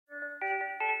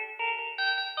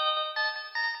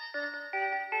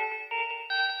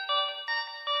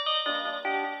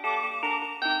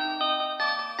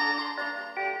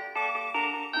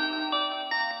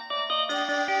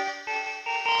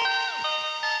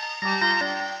मैं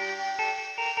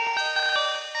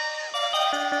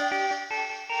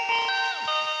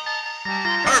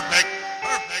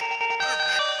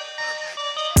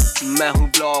हूँ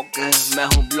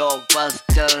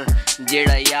ब्लॉकबस्टर,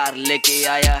 जेड़ा यार लेके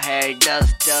आया है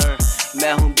डस्टर।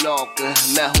 मैं हूँ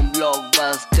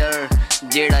ब्लॉकबस्टर,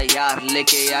 जेड़ा यार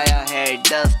लेके आया है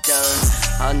डस्टर।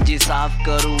 हाँ जी साफ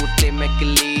करूँ ते मैं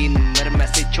क्लीन, मेरे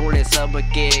मैसेज छोड़े सब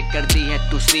के करती है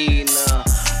तू scene.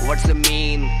 What's the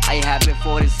mean? I have it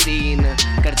for a scene।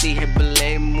 करती है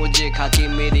ब्लेम मुझे खाके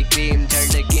मेरी क्रीम,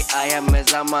 छड़ के आया मैं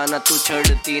ज़माना तू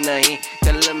छड़ती नहीं।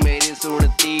 कल मेरी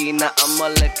सुड़ती ना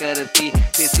अमल करती,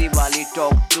 किसी वाली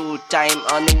talk to time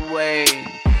on way,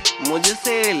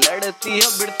 मुझसे लड़ती है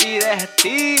बिड़ती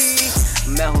रहती।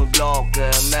 मैं हूँ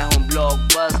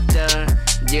ब्लॉकबस्टर,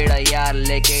 जेड़ा यार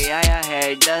लेके आया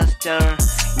है डस्टर।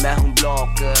 मैं हूँ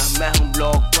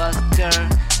ब्लॉकबस्टर,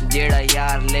 जेड़ा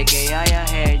यार लेके आया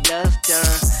है डस्टर।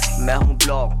 मैं हूँ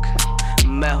ब्लॉकबस्टर,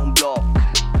 मैं हूँ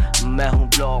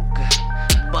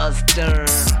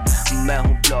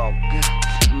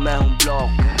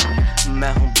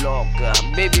ब्लॉक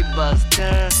बेबी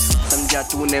बस्टर। समझा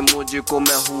तूने मुझको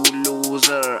मैं हूँ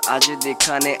लूजर, आज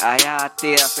दिखाने आया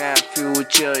तेरा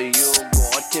future. You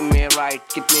got me right,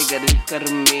 कितनी गरीब कर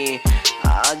में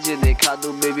आज दिखा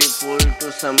दो बेबी फुल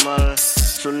टू समर।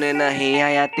 सुनने नहीं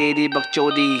आया तेरी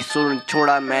बकचोदी, सुन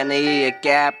छोड़ा मैंने ये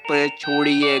कैप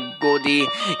छोड़ी ये गोदी।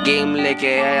 गेम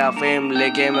लेके आया फेम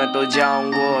लेके मैं तो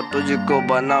जाऊंगा, तुझको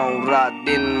बनाऊं रात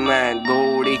दिन मैं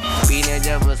घोड़ी। पीने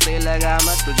जब से लगा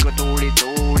मैं तुझको थोड़ी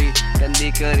गंदी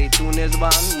करी तूने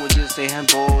जुबान मुझसे है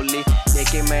बोली।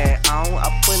 लेके मैं आऊं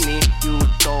अपनी यू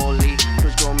टोली,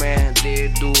 तुझको मैं दे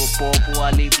दूं पॉप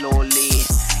वाली फ्लोली।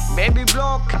 Baby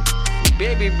block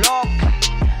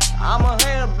I'm a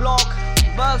hair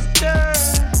blockbuster,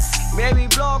 baby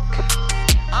block,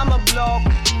 I'm a block,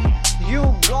 you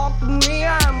block me,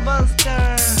 I'm buster।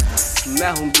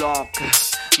 मैं हूँ ब्लॉक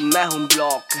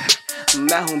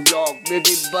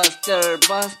baby buster।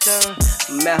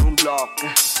 मैं हूँ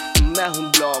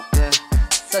ब्लॉक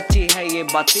सच्ची है ये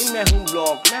बातें। मैं हूँ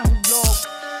ब्लॉक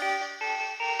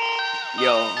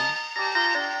यो,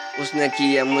 उसने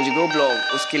किया मुझको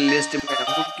ब्लॉक, उसकी लिस्ट में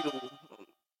हूँ क्यों।